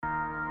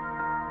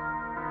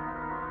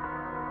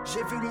J'ai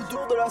fait le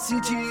tour de la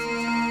city.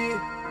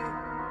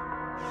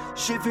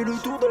 J'ai fait le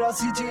tour de la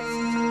city.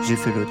 J'ai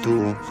fait le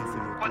tour.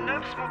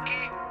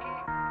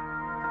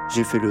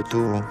 J'ai fait le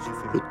tour,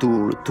 le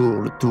tour, le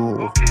tour, le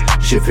tour.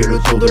 J'ai fait le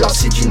tour de la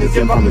city, ne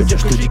viens pas me dire,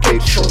 je te dis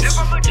quelque chose.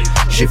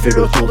 J'ai fait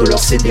le tour de leur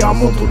CD à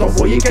mon tour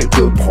d'envoyer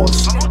quelques pros.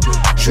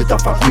 Je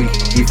taffe à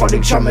quick, il fallait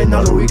que j'amène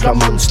à Loïc la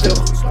monster.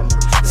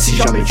 Si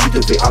jamais tu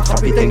te fais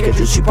attraper, t'inquiète,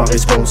 je suis pas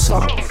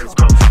responsable.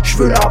 Je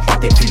veux la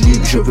pâte et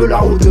Philippe, je veux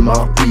la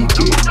Audemars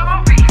Piguet.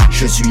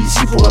 Je suis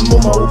ici pour un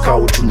moment au cas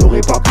où tu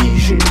n'aurais pas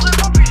pigé.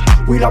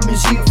 Oui, la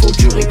musique faut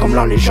durer comme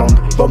la légende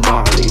Bob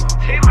Marley.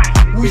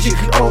 Oui,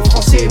 j'écris en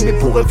français, mais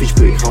pour un fait je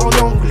peux écrire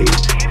en anglais.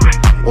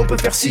 On peut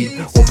faire ci,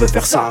 on peut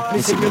faire ça,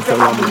 mais c'est mieux de faire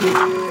la monnaie.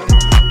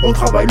 On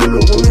travaille le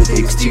logo, le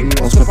textile,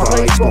 on se prépare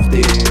à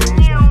exporter.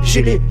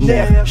 J'ai les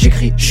nerfs,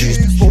 j'écris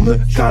juste pour me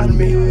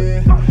calmer.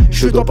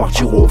 Je dois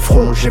partir au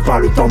front, j'ai pas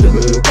le temps de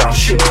me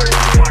cacher.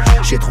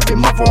 J'ai trouvé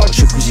ma voie,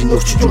 je cuisine au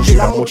studio, j'ai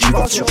la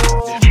motivation.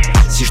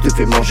 Si je te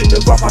fais manger,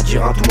 ne va pas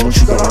dire à tout le monde, je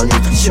suis dans la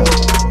nutrition.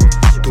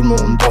 Tout le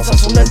monde pense à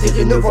son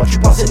intérêt, ne vois-tu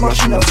pas cette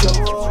machination?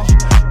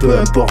 Peu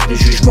importe les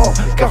jugements,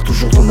 car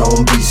toujours ton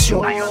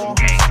ambition.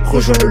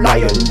 Rejoins le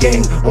Lion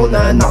Gang, on a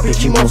un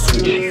appétit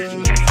monstrueux.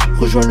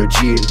 Rejoins le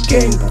Chill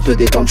Gang, pour te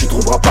détendre tu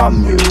trouveras pas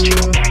mieux.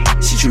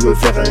 Si tu veux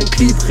faire un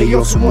clip,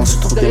 rayon ce monde se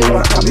trouve derrière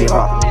la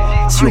caméra.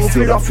 Si on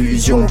fait la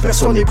fusion,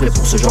 personne n'est prêt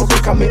pour ce genre de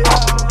caméra.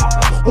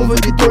 On veut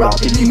des dollars,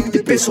 des livres,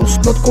 des pesos,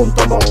 notre compte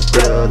en banque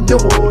plein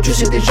d'euros. Tu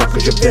sais déjà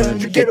que je viens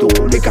du ghetto,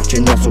 les quartiers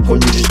noirs sont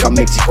connus jusqu'à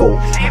Mexico.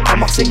 À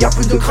Marseille y'a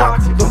plus de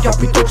crack, donc y'a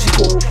plus de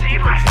toxico.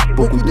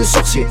 Beaucoup de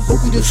sorciers,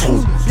 beaucoup de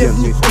srouds,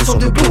 bienvenue au son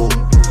de boue.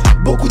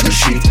 Beaucoup de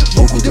shit,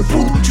 beaucoup de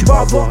poudre, tu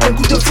vas avoir un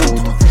coup de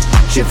foudre.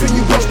 J'ai fait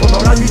nuit blanche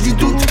pendant la nuit du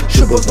doute.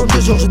 Je bosse dans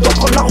 2 heures, je dois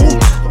prendre la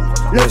route.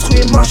 L'instru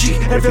est magique,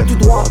 elle vient tout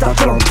droit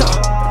d'Atlanta.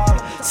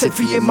 Cette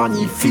fille est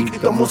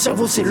magnifique, dans mon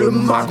cerveau c'est le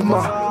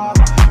magma.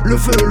 Le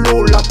feu,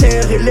 l'eau, la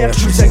terre et l'air,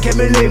 je suis le 5ème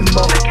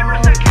élément.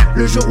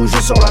 Le jour où je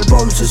sors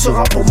l'album, ce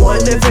sera pour moi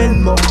un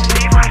événement.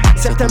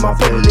 Certains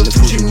m'appellent le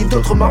fou génie,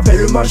 d'autres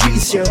m'appellent le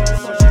magicien.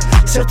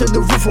 Certains de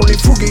vous font les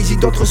fugazi,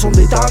 d'autres sont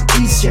des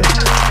tacticiens.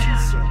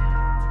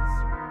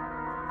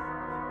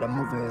 La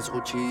mauvaise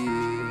routine.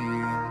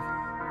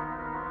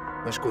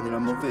 Ouais, je connais la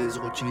mauvaise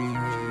routine.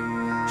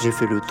 J'ai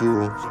fait le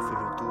tour.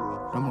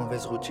 La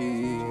mauvaise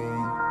routine.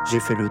 J'ai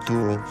fait le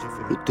tour,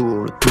 le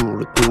tour, le tour,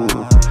 le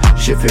tour.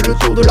 J'ai fait le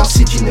tour de la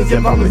city, ne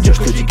viens pas me dire,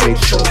 je te dis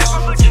quelque chose.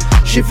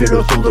 J'ai fait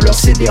le tour de leur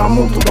CD à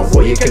mon tour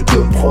d'envoyer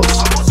quelques pros.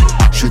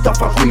 Je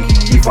taffe à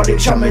quick, il fallait que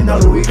j'amène à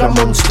Loïc la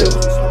monster.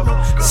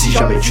 Si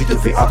jamais tu te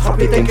fais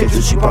attraper, t'inquiète, je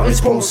suis pas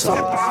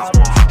responsable.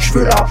 Je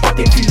veux la pâte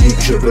et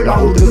Philippe, je veux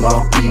la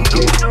Audemars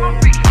Piguet.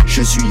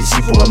 Je suis ici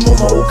pour un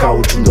moment au cas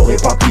où tu n'aurais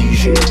pas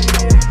pigé.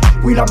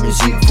 Oui, la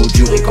musique faut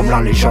durer comme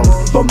la légende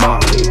Bob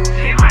Marley.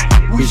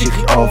 Oui,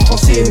 j'écris en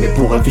français, mais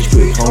pour un fait je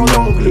peux écrire en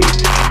anglais.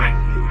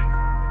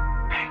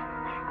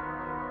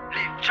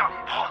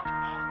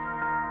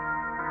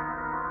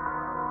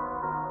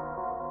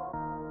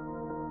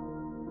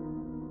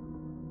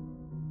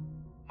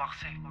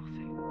 Marseille.